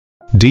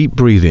Deep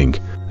breathing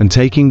and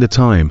taking the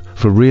time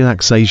for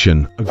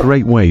relaxation are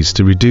great ways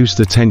to reduce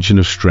the tension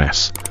of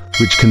stress,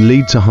 which can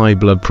lead to high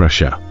blood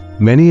pressure.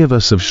 Many of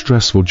us have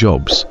stressful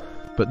jobs,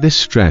 but this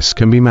stress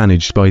can be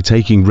managed by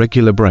taking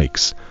regular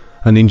breaks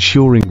and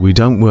ensuring we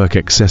don't work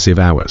excessive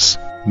hours.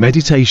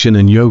 Meditation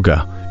and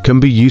yoga can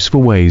be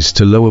useful ways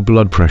to lower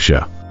blood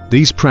pressure.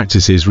 These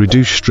practices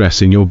reduce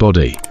stress in your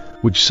body,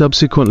 which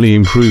subsequently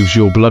improves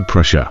your blood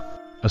pressure.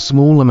 A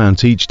small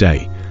amount each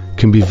day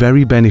can be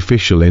very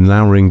beneficial in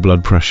lowering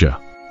blood pressure.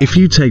 If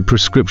you take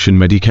prescription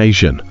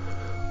medication,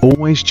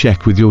 always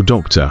check with your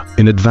doctor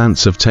in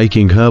advance of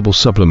taking herbal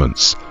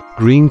supplements.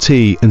 Green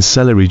tea and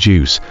celery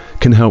juice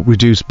can help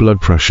reduce blood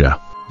pressure.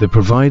 The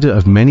provider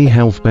of many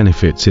health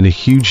benefits in a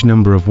huge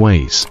number of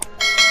ways.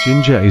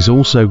 Ginger is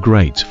also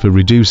great for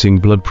reducing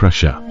blood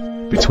pressure.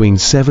 Between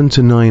 7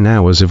 to 9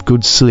 hours of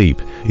good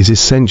sleep is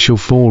essential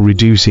for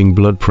reducing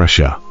blood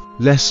pressure.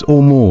 Less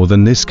or more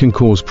than this can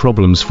cause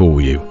problems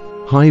for you.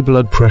 High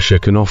blood pressure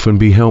can often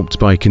be helped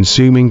by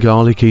consuming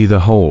garlic either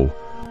whole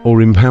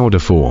or in powder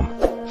form.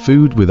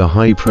 Food with a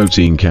high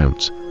protein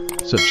count,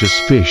 such as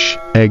fish,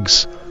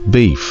 eggs,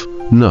 beef,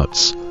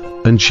 nuts,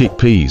 and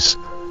chickpeas,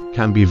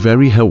 can be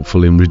very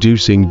helpful in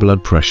reducing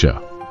blood pressure.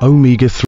 Omega-3